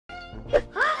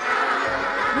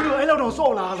你都挨了种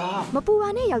少啦啦。မပူပါ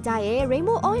နဲ့ယောက်ျားရဲ့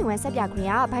Rainbow All-in-One စက်ပြခွင်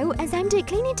က Bio-enzymatic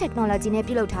Cleaning Technology နဲ့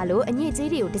ပြုလုပ်ထားလို့အညစ်အကြေး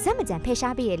တွေကိုတစ်စက်မကြံဖယ်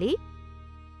ရှားပေးရလေ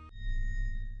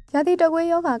ရာသီတုပ်ကွေး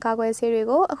ရောဂါကာကွယ်ဆေးတွေ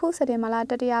ကိုအခုစက်တင်ဘာလ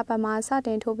တတိယပတ်မှာစတ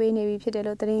င်ထိုးပေးနေပြီဖြစ်တယ်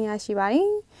လို့သတင်းရရှိပါတယ်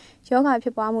။ရောဂါဖြ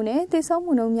စ်ပွားမှုနဲ့သေဆုံး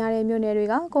မှုနှုန်းများတဲ့မြို့နယ်တွေ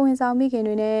ကကိုဝင်ဆောင်မိခင်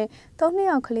တွေနဲ့၃နှစ်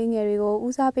အောက်ကလေးငယ်တွေကို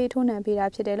ဦးစားပေးထိုးနှံပေးတာ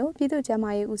ဖြစ်တယ်လို့ပြည်သူ့ကျန်း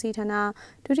မာရေးဦးစီးဌာန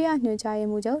ဒုတိယညွှန်ကြားရေး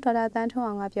မှူးချုပ်ဒေါက်တာတန်းထွန်း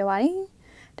အောင်ကပြောပါတယ်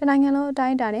။တနိုင်ငံလုံးအတို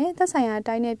င်းအတာနဲ့သက်ဆိုင်ရာ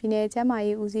တိုင်းနယ်ပြည်နယ်ကျန်းမာ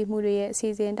ရေးဦးစီးမှုတွေရဲ့အစီ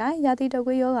အစဉ်တိုင်းရာသီတုပ်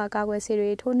ကွေးရောဂါကာကွယ်ဆေးတွေ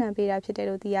ထိုးနှံပေးတာဖြစ်တယ်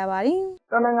လို့သိရပါတယ်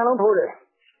။တနိုင်ငံလုံးထိုးတယ်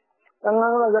။တနို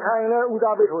င်ငံလုံးရခိုင်လည်းဦး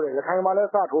စားပေးထိုးတယ်။ရခိုင်မှာလည်း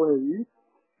စထိုးနေပြီ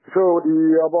။ဆိုဒီ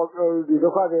ဒု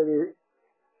က္ခတွေ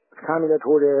ခံနေ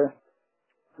ထိုးတယ်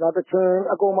။နောက်တစ်ချိန်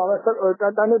အကုန်မှာပဲ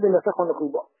တိုင်းနယ်ပြည်နယ်18ခု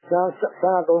ပေါ့။ရှ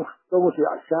မ်းသုံးခုရှိ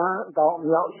အရှမ်းတောင်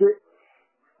မြောက်ရှိ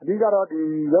အဓိကတော့ဒီ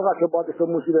ယောဂဖြစ်ပွားတဲ့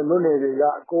ဆုံးမှုရှိတဲ့မြို့နယ်တွေက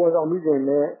ကိုယ်ဝန်ဆောင်မိခင်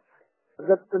နဲ့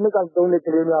တနည်းက3နှစ်က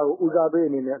လေးများကိုဦးစားပေး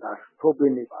အနေနဲ့ထိုး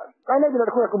ပေးနေပါတယ်။တိုင်းနယ်ပြည်နယ်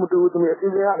တစ်ခုမတူဘူးသူအစီ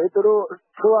အစဉ်ကလေသူတို့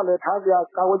ထိုးရလဲထားပြ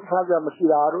ကာဝတ်ထားပြမရှိ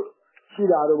တာတို့ရှိ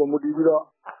တာတို့မူတည်ပြီးတော့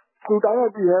သူတိုင်း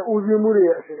ရဲ့ပြည်ရဲ့ဦးစီးမှုတွေ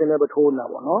ရဲ့အစီအစဉ်နဲ့ပဲထိုးနေတာ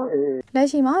ပေါ့နော်လက်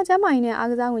ရှိမှာကျန်းမာရေးနဲ့အား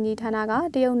ကစားဝန်ကြီးဌာနက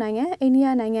တရုတ်နိုင်ငံအိန္ဒိယ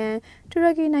နိုင်ငံတူရ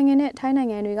ကီနိုင်ငံနဲ့ထိုင်းနို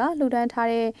င်ငံတွေကလှူဒန်းထား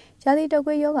တဲ့ရာသီတုပ်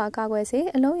ကွေးရောဂါကာကွယ်ဆေး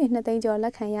အလုံးရေ2သိန်းကျော်လ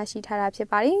က်ခံရရှိထားတာဖြစ်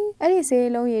ပါတယ်။အဲ့ဒီဆေး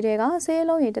အလုံးရေတွေကဆေးအ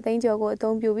လုံးရေ1သိန်းကျော်ကိုအ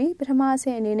သုံးပြုပြီးပထမအဆ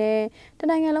င့်အနေနဲ့တ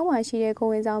နိုင်ငံလုံးမှာရှိတဲ့ကို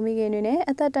ဝင်ဆောင်မိခင်တွေနဲ့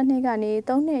အသက်1နှစ်ကနေ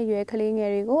3နှစ်အရွယ်ကလေးငယ်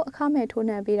တွေကိုအခမဲ့ထိုး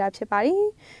နှံပေးတာဖြစ်ပါတယ်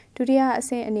။ဒုတိယအဆ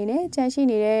င့်အနေနဲ့ကြန့်ရှိ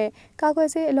နေတဲ့ကာကွယ်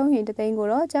ဆေးအလုံးရေ1သိန်းကို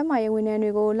တော့ကျန်းမာရေးဝန်ထမ်း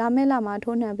တွေကိုလာမယ့်လမှာ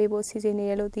ထိုးနှံပေးဖို့စီစဉ်နေ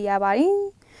တယ်လို့သိရပါတယ်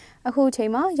။အခုချိ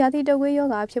န်မှာရာသီတုပ်ကွေးရော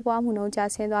ဂါဖြစ်ပွားမှုနှုန်းကျ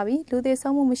ဆင်းသွားပြီးလူသေ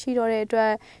ဆုံးမှုမရှိတော့တဲ့အတွ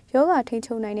က်ရောဂါထိန်း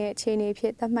ချုပ်နိုင်တဲ့အခြေအနေဖြ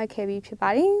စ်သတ်မှတ်ခဲ့ပြီးဖြစ်ပါ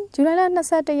တယ်။ဇူလိုင်လ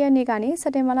22ရက်နေ့ကနေစ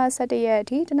က်တင်ဘာလ17ရက်အ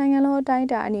ထိတနိုင်ငံလုံးအတိုင်း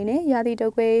အတာအနေနဲ့ရာသီတု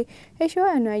ပ်ကွေး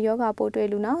H1N1 ရောဂါပိုးတွေ့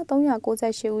လူနာ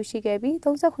398ဦးရှိခဲ့ပြီး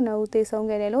38ဦးသေဆုံး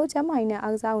ခဲ့တယ်လို့ကျန်းမာရေးနဲ့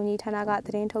အားကစားဝန်ကြီးဌာနကသ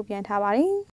တင်းထုတ်ပြန်ထားပါတယ်။